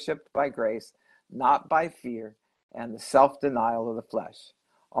fellowship by grace, not by fear and the self-denial of the flesh.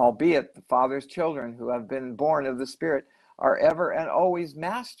 Albeit the Father's children who have been born of the Spirit are ever and always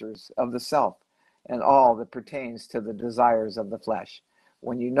masters of the self and all that pertains to the desires of the flesh.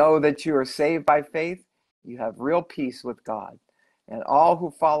 When you know that you are saved by faith, you have real peace with God. And all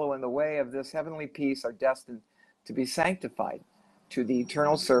who follow in the way of this heavenly peace are destined to be sanctified to the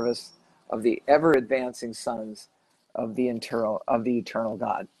eternal service of the ever-advancing sons of the eternal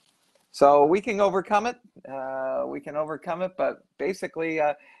God. So we can overcome it. But basically,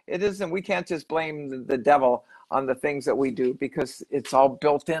 it isn't. We can't just blame the devil on the things that we do because it's all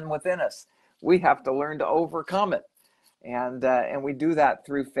built in within us. We have to learn to overcome it, and we do that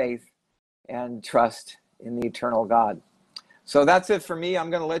through faith and trust in the eternal God. So that's it for me. I'm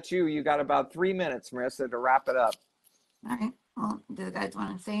going to let you. You got about 3 minutes, Marissa, to wrap it up. All right. Well, do the guys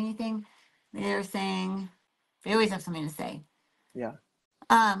want to say anything? They're saying they always have something to say. Yeah.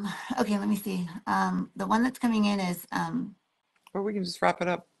 Okay, let me see. The one that's coming in is Or we can just wrap it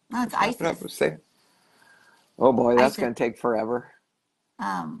up. no, it's Wrap ISIS. it up. Say, oh boy, that's ISIS. going to take forever.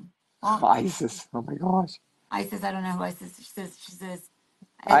 Well, ISIS. Oh my gosh. ISIS. I don't know who ISIS. She says.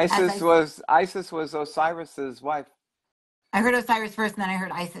 ISIS was Osiris's wife. I heard Osiris first, and then I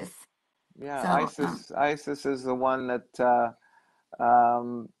heard ISIS. Yeah, So, ISIS is the one that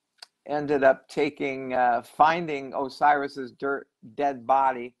ended up finding Osiris's dead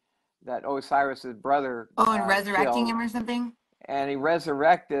body that Osiris's brother and resurrecting killed, him or something. and he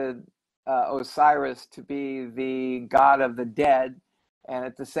resurrected Osiris to be the god of the dead, and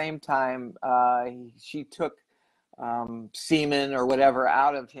at the same time, she took semen or whatever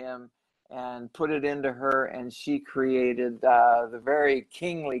out of him and put it into her, and she created the very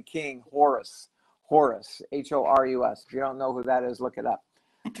kingly king Horus, Horus, Horus. If you don't know who that is, look it up.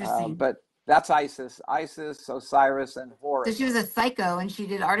 Interesting. But that's Isis, Osiris, and Horus. So she was a psycho, and she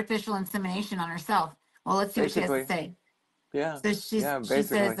did artificial insemination on herself. Well, let's see basically what she has to say. Yeah. So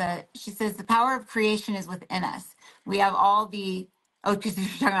she says the power of creation is within us. We have all the because you're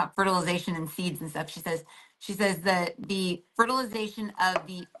talking about fertilization and seeds and stuff. She says that the fertilization of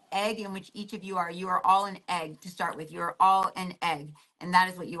the egg in which each of you are all an egg to start with. You are all an egg, and that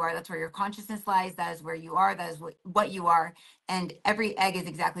is what you are. That's where your consciousness lies. That is where you are. That is what you are. And every egg is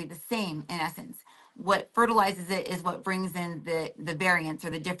exactly the same in essence. What fertilizes it is what brings in the variance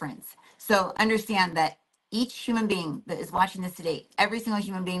or the difference. So understand that each human being that is watching this today, every single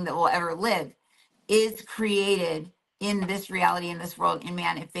human being that will ever live, is created in this reality, in this world, in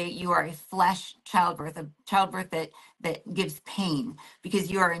man. If you are a flesh childbirth, a childbirth that gives pain, because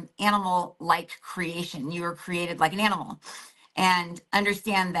you are an animal-like creation. You are created like an animal. And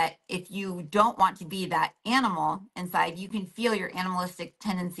understand that if you don't want to be that animal inside, you can feel your animalistic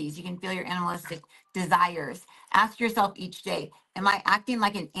tendencies. You can feel your animalistic desires. Ask yourself each day, am I acting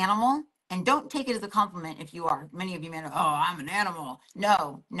like an animal? And don't take it as a compliment if you are. Many of you may know, oh, I'm an animal.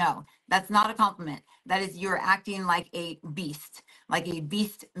 No, that's not a compliment. That is, you're acting like a beast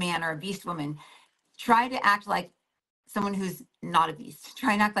man or a beast woman. Try to act like someone who's not a beast.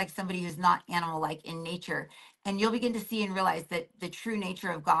 Try and act like somebody who's not animal-like in nature. And you'll begin to see and realize that the true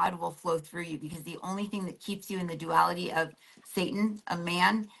nature of God will flow through you, because the only thing that keeps you in the duality of Satan, a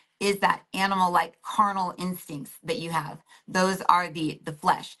man, is that animal-like carnal instincts that you have. Those are the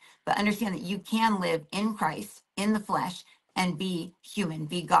flesh. But understand that you can live in Christ, in the flesh, and be human,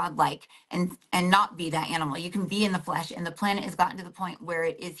 be godlike, and not be that animal. You can be in the flesh, and the planet has gotten to the point where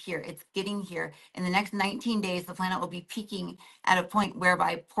it is here. It's getting here. In the next 19 days, the planet will be peaking at a point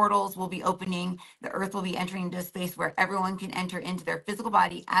whereby portals will be opening. The earth will be entering into a space where everyone can enter into their physical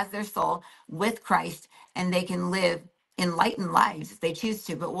body as their soul with Christ, and they can live enlightened lives if they choose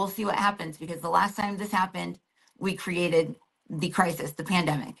to. But we'll see what happens, because the last time this happened, we created the crisis, the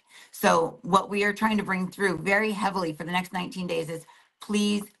pandemic. So what we are trying to bring through very heavily for the next 19 days is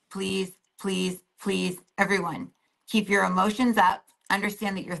please, please, please please everyone. Keep your emotions up,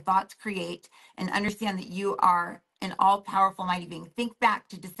 understand that your thoughts create, and understand that you are an all-powerful mighty being. Think back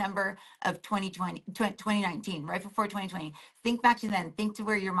to December of 2019, right before 2020. Think back to then. Think to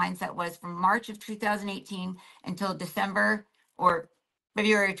where your mindset was from March of 2018 until December or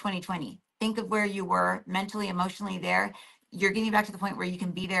February of 2020. Think of where you were mentally, emotionally there. You're getting back to the point where you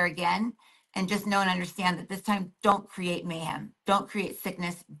can be there again. And just know and understand that this time, don't create mayhem, don't create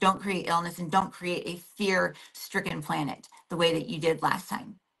sickness, don't create illness, and don't create a fear-stricken planet the way that you did last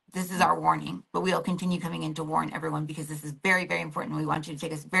time. This is our warning, but we'll continue coming in to warn everyone because this is very, very important. We want you to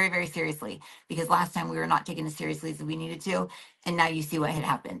take us very, very seriously because last time we were not taking as seriously as we needed to. And now you see what had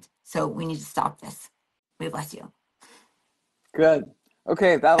happened. So we need to stop this. We bless you. Good.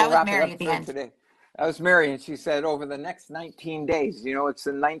 Okay, That that'll was wrap it Mary up at the for end. today. That was Mary, and she said over the next 19 days. You know, it's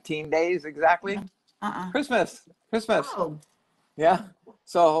in 19 days exactly. Christmas. Oh, Yeah.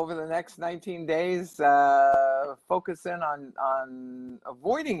 So over the next 19 days, focus in on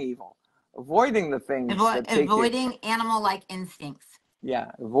avoiding evil, avoiding the things that take you. avoiding animal-like instincts.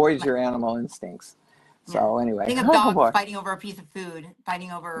 Yeah, avoid Like, your animal instincts. yeah. So anyway, Think of oh dogs boy. fighting over a piece of food,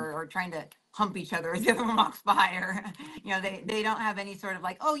 fighting over or trying to hump each other as the other one walks by, or they don't have any sort of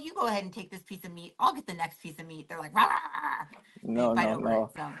like, oh, you go ahead and take this piece of meat. I'll get the next piece of meat. They're like, rah, rah, rah. They No, fight no, over it. no.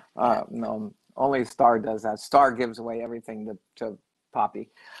 So yeah. No, only Star does that. Star gives away everything to Poppy.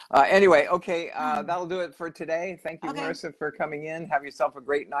 Anyway, okay, that'll do it for today. Thank you, Okay. Marisa, for coming in. Have yourself a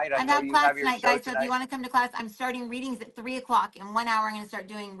great night. I I know have you class have your tonight, show guys. So if you tonight. want to come to class, I'm starting readings at 3:00. In 1 hour, I'm going to start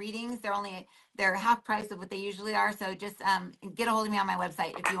doing readings. They're half price of what they usually are. So just get a hold of me on my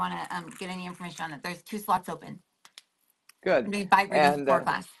website if you want to get any information on it. There's 2 slots open. Good. I'm doing 5 readings And before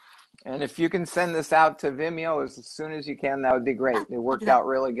class. and if you can send this out to Vimeo as soon as you can, that would be great. Yeah, It I'll do worked that. out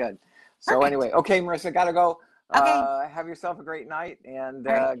really good. So Perfect. anyway, okay, Marisa, gotta go. Okay. Have yourself a great night, and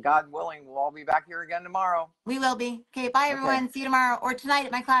All right. God willing, we'll all be back here again tomorrow. We will be. Okay. Bye, Okay, everyone. See you tomorrow or tonight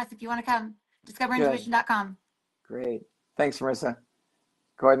at my class if you want to come. good, Discoverintuition.com. great. Thanks, Marisa.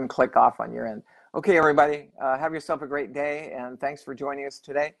 Go ahead and click off on your end. Okay, everybody, have yourself a great day, and thanks for joining us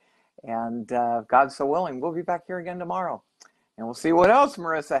today. And God so willing, we'll be back here again tomorrow. And we'll see what else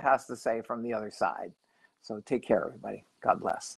Marisa has to say from the other side. So take care, everybody. God bless.